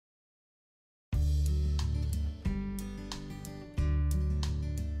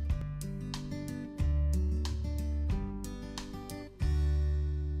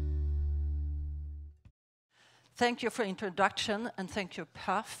Thank you for introduction, and thank you,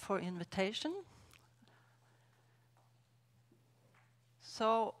 PAF, for invitation.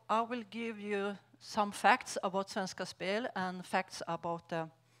 So I will give you some facts about Svenska Spel and facts about the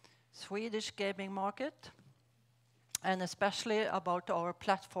Swedish gaming market, and especially about our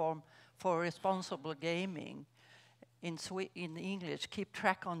platform for responsible gaming. In English, keep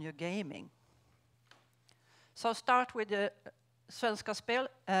track on your gaming. So start with the Svenska Spel.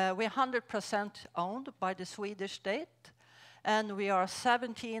 We're 100% owned by the Swedish state, and we are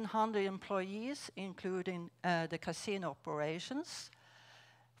 1,700 employees, including the casino operations.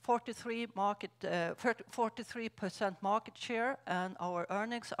 43% market share, and our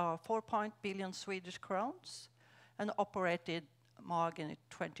earnings are 4 billion Swedish crowns, and operated margin at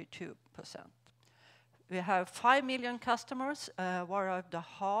 22%. We have 5 million customers, whereof the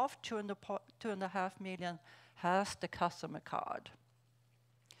half, 2.5 million, has the customer card.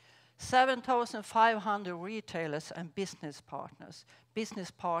 7,500 retailers and business partners. Business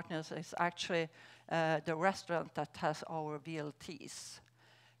partners is actually the restaurant that has our VLTs.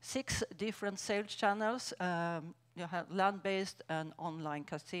 6 different sales channels. You have land-based and online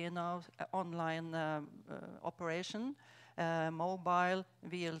casinos, online operation, mobile,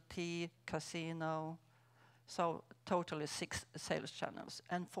 VLT, casino. So totally 6 sales channels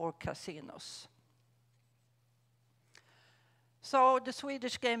and 4 casinos. So the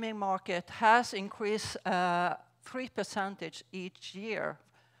Swedish gaming market has increased 3% each year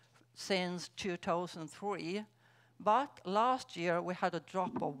since 2003. But last year we had a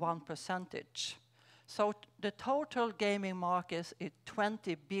drop of 1%. So the total gaming market is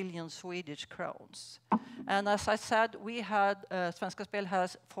 20 billion Swedish crowns. And as I said, we had, Svenska Spel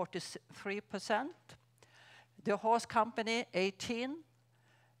has 43%. The horse company, 18.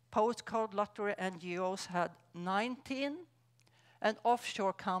 Postcode lottery NGOs had 19. And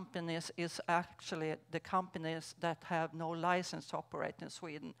offshore companies is actually the companies that have no license to operate in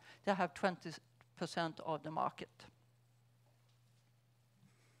Sweden. They have 20% of the market.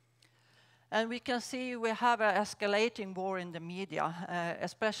 And we can see we have an escalating war in the media,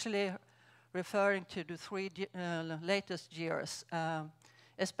 especially referring to the 3 latest years.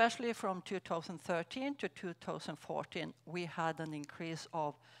 Especially from 2013 to 2014, we had an increase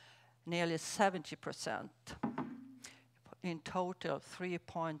of nearly 70%. In total,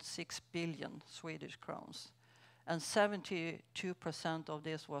 3.6 billion Swedish crowns. And 72% of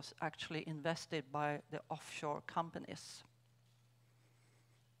this was actually invested by the offshore companies.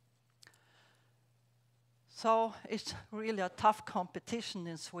 So it's really a tough competition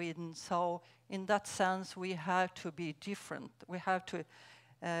in Sweden. So in that sense, we have to be different. We have to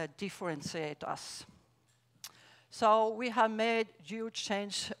differentiate us. So we have made huge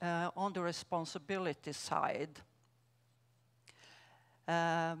change on the responsibility side.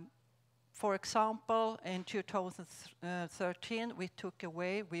 For example, in 2013, we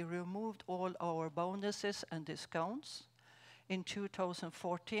removed all our bonuses and discounts. In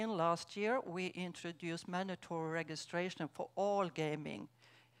 2014, last year, we introduced mandatory registration for all gaming,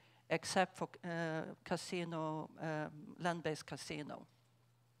 except for casino, land-based casino.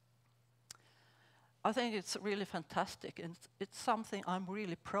 I think it's really fantastic, and it's something I'm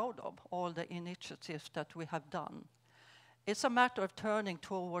really proud of, all the initiatives that we have done. It's a matter of turning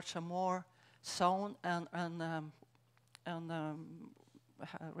towards a more sound and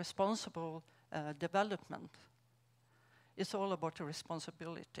responsible development. It's all about the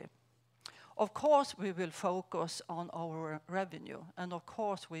responsibility. Of course, we will focus on our revenue, and of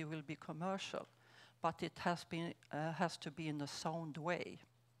course, we will be commercial, but it has to be in a sound way.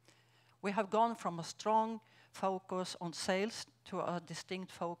 We have gone from a strong focus on sales to a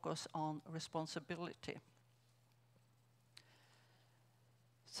distinct focus on responsibility.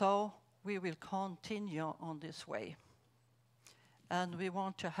 So we will continue on this way. And we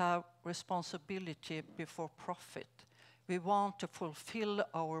want to have responsibility before profit. We want to fulfill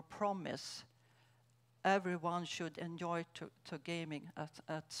our promise. Everyone should enjoy to gaming at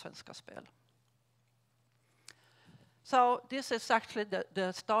Svenska Spel. So this is actually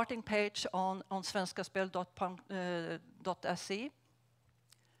the starting page on svenskaspel.se.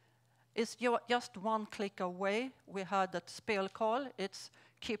 It's just one click away. We had that spel call. It's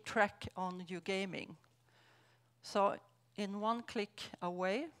keep track on your gaming. So in one click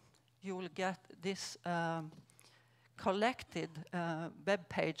away, you will get this collected web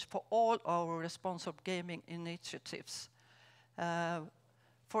page for all our responsible gaming initiatives.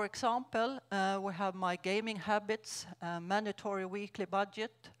 For example, we have my gaming habits, mandatory weekly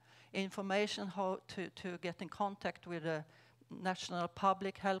budget, information how to get in contact with the National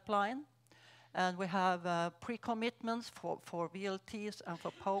Public Helpline. And we have pre-commitments for VLTs and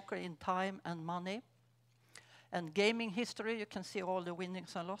for poker in time and money. And gaming history, you can see all the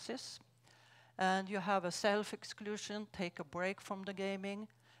winnings and losses. And you have a self-exclusion, take a break from the gaming,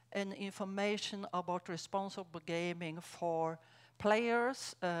 and information about responsible gaming for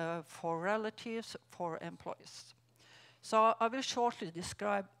players, for relatives, for employees. So I will shortly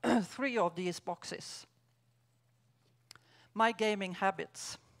describe 3 of these boxes. My gaming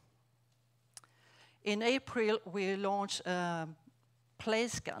habits. In April, we launched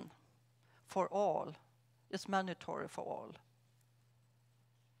PlayScan for all. It's mandatory for all.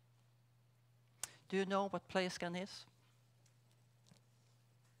 Do you know what PlayScan is?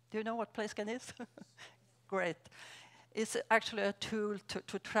 Do you know what PlayScan is? Great. It's actually a tool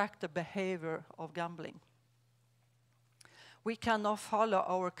to track the behavior of gambling. We can now follow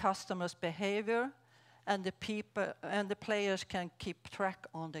our customers' behavior, and the players can keep track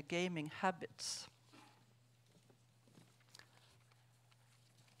on the gaming habits.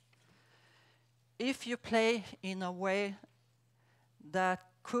 If you play in a way that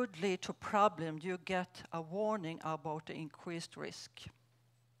could lead to problems, you get a warning about the increased risk.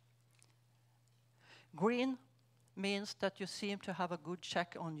 Green means that you seem to have a good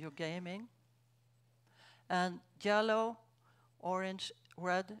check on your gaming. And yellow, orange,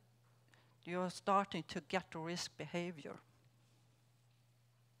 red, you're starting to get the risk behavior.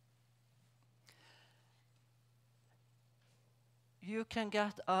 You can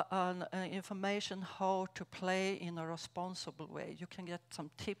get information how to play in a responsible way. You can get some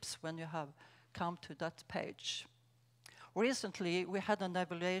tips when you have come to that page. Recently, we had an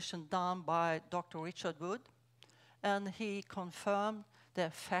evaluation done by Dr. Richard Wood, and he confirmed the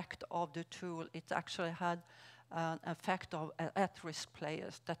effect of the tool. It actually had an effect of at-risk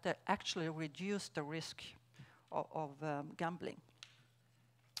players, that they actually reduced the risk of gambling.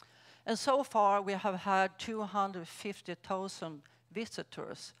 And so far, we have had 250,000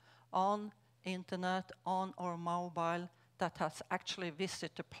 visitors on internet, on our mobile, that has actually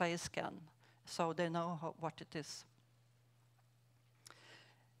visited PlayScan, so they know what it is.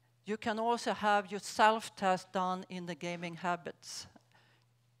 You can also have your self-test done in the gaming habits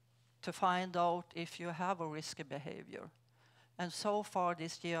to find out if you have a risky behavior. And so far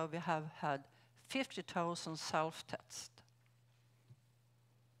this year, we have had 50,000 self-tests.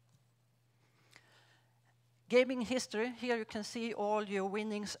 Gaming history, here you can see all your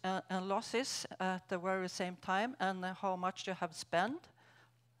winnings and losses at the very same time, and how much you have spent.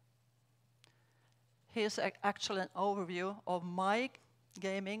 Here's actually an overview of my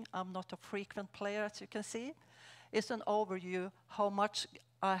gaming. I'm not a frequent player, as you can see. It's an overview how much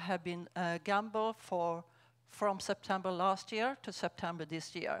I have been gambled from September last year to September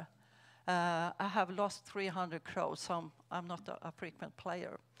this year. I have lost 300 crores, so I'm not a frequent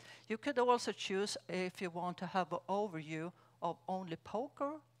player. You could also choose if you want to have an overview of only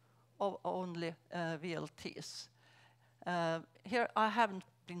poker or only VLTs. Here I haven't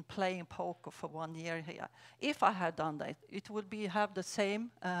been playing poker for 1 year here. If I had done that, it would have the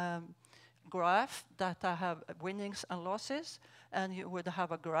same graph that I have winnings and losses, and you would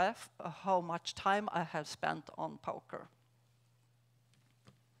have a graph of how much time I have spent on poker.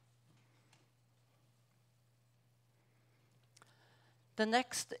 The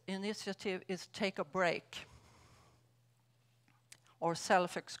next initiative is take a break, or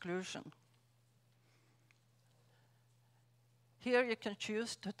self-exclusion. Here you can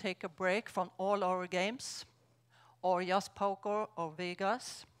choose to take a break from all our games, or just poker or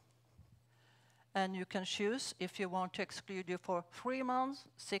Vegas. And you can choose if you want to exclude you for 3 months,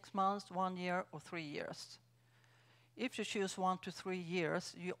 6 months, 1 year, or 3 years. If you choose 1 to 3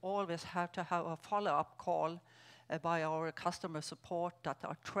 years, you always have to have a follow-up call by our customer support that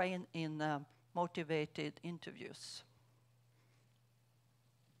are trained in motivated interviews.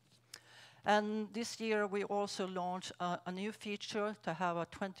 And this year we also launched a new feature to have a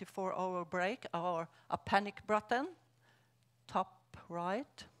 24-hour break, or a panic button, top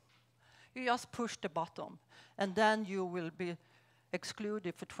right. You just push the button, and then you will be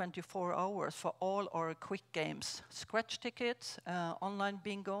excluded for 24 hours for all our quick games, scratch tickets, online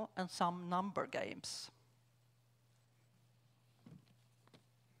bingo, and some number games.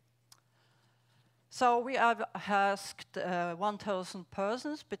 So we have asked 1,000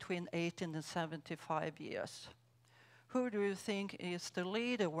 persons between 18 and 75 years. Who do you think is the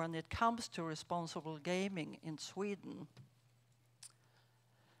leader when it comes to responsible gaming in Sweden?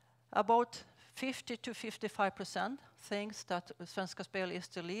 About 50 to 55% thinks that Svenska Spel is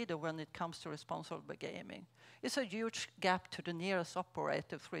the leader when it comes to responsible gaming. It's a huge gap to the nearest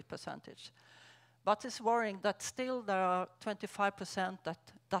operator, 3%. But it's worrying that still there are 25% that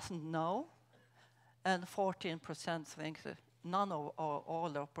doesn't know, and 14% think that none of all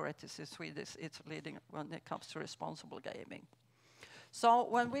the operators in Sweden is leading when it comes to responsible gaming. So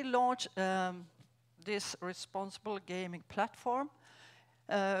when we launch this responsible gaming platform,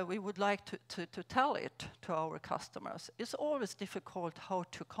 we would like to tell it to our customers. It's always difficult how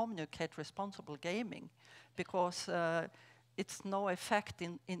to communicate responsible gaming because it's no effect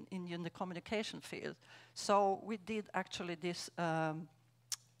in the communication field. So we did actually this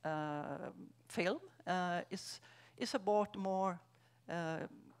film. It's about more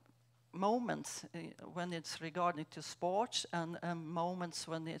moments when it's regarding to sports and moments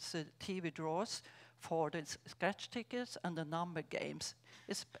when it's TV draws for the scratch tickets and the number games.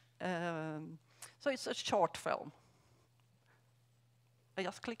 So it's a short film. I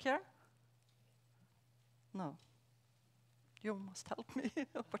just click here? No. You must help me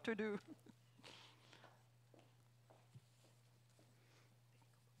what to do.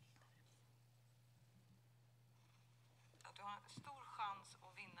 Du har en stor chans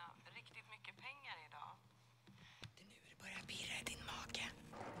att vinna riktigt mycket pengar idag. Det är nu det börjar pirra i din mage.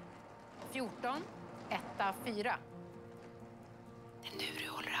 14, 1, 4. Det är nu du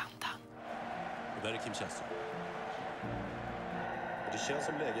håller andan. Och där är Kim Kässon. Det känns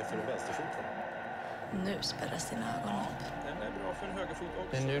som läge för en vänsterfot, va? Nu spärras dina ögon upp. Den är bra för en högerfot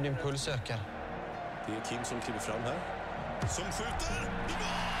också. Det är nu din puls ökar. Det är Kim som kliver fram här. Som skjuter! I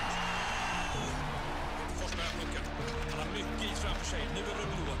mål! Forsberg har plockat. Han har mycket is framför sig. Nu är det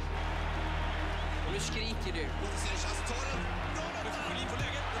Rönnå. Och nu skriker du. Och ser chans tar den. Bra där. Sjölin på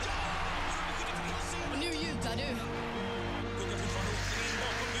läget. Och nu jublar du. Puckar fortfarande åker in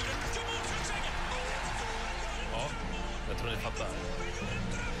bakom muren. Kör mål! Köksvägen! Ja, jag tror ni fattar.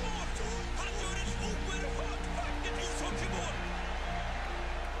 Han gör ett oerhört vackert ishockeymål!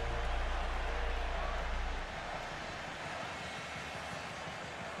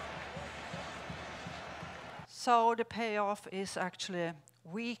 So the payoff is actually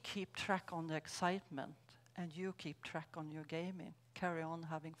we keep track on the excitement and you keep track on your gaming. Carry on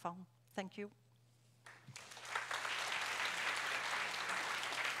having fun. Thank you.